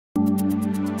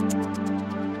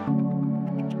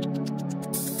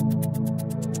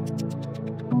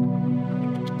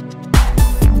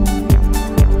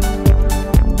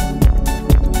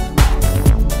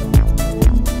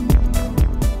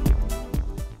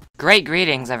Great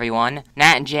greetings, everyone.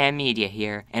 NatJamMedia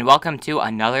here, and welcome to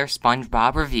another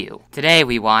SpongeBob review. Today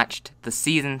we watched the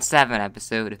Season 7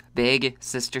 episode, Big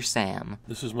Sister Sam.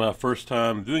 This is my first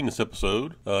time viewing this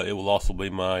episode. It will also be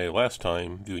my last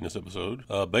time viewing this episode.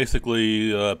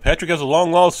 Basically, Patrickz has a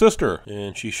long-lost sister,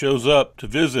 and she shows up to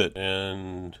visit,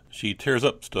 and she tears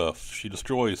up stuff. She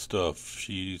destroys stuff.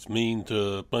 She's mean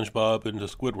to SpongeBob and to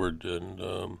Squidward,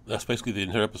 and that's basically the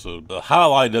entire episode. The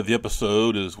highlight of the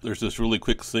episode is there's this really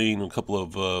quick scene, a couple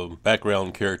of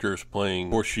background characters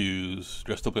playing horseshoes,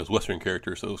 dressed up as Western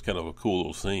characters, so it was kind of a cool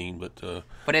little scene, but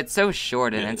it's so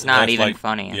short and it's not even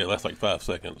funny. Yeah, it lasts like 5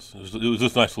 seconds. It was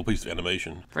just a nice little piece of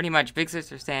animation. Pretty much, Big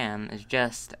Sister Sam is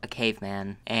just a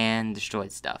caveman and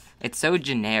destroys stuff. It's so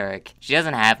generic. She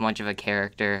doesn't have much of a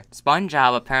character.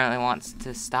 SpongeBob apparently wants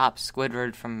to stop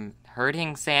Squidward from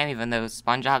hurting Sam, even though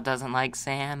SpongeBob doesn't like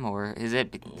Sam, or is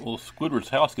it? Well, Squidward's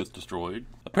house gets destroyed.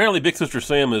 Apparently, Big Sister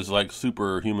Sam is like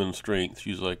superhuman strength.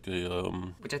 She's like a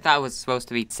which I thought was supposed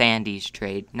to be Sandy's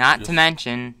trait. Not to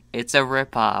mention, it's a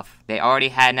ripoff. They already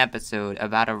had an episode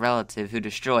about a relative who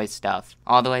destroys stuff,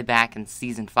 all the way back in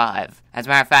Season 5. As a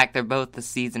matter of fact, they're both the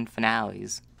season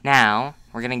finales. Now,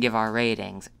 we're going to give our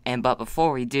ratings, but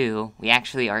before we do, we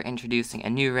actually are introducing a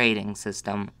new rating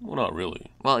system. Well, not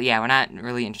really. Well, yeah, we're not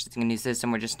really introducing a new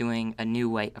system, we're just doing a new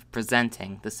way of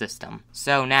presenting the system.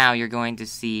 So now you're going to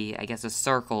see, I guess, a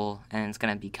circle, and it's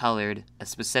going to be colored a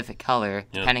specific color,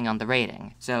 depending on the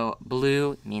rating. So,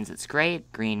 blue means it's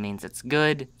great, green means it's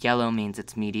good, yellow means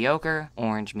it's mediocre,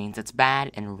 orange means it's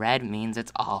bad, and red means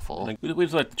it's awful. We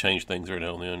just like to change things every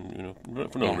now and then,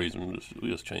 for no reason,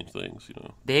 we just change things,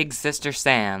 Big Sister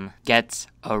Sam gets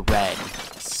a red.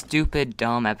 Stupid,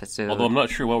 dumb episode. Although I'm not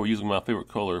sure why we're using my favorite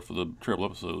color for the terrible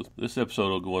episodes. This episode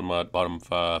will go in my bottom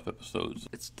 5 episodes.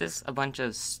 It's just a bunch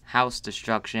of house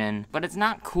destruction, but it's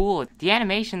not cool. The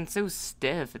animation's so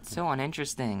stiff. It's so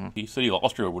uninteresting. He said he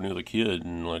lost her when he was a kid,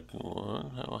 and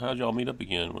how'd y'all meet up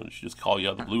again? Did she just call you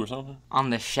out of the blue or something?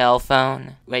 On the shell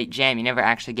phone. Wait, Jam, you never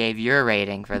actually gave your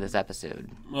rating for this episode.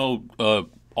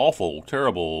 Awful,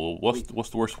 terrible. What's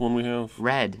the worst one we have?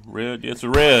 Red. Red? Yeah, it's a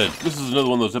red. This is another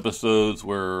one of those episodes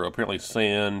where apparently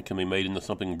sand can be made into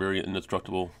something very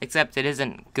indestructible. Except it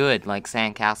isn't good like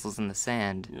sandcastles in the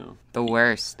sand. Yeah. The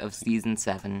worst of Season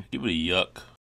 7. Give it a yuck.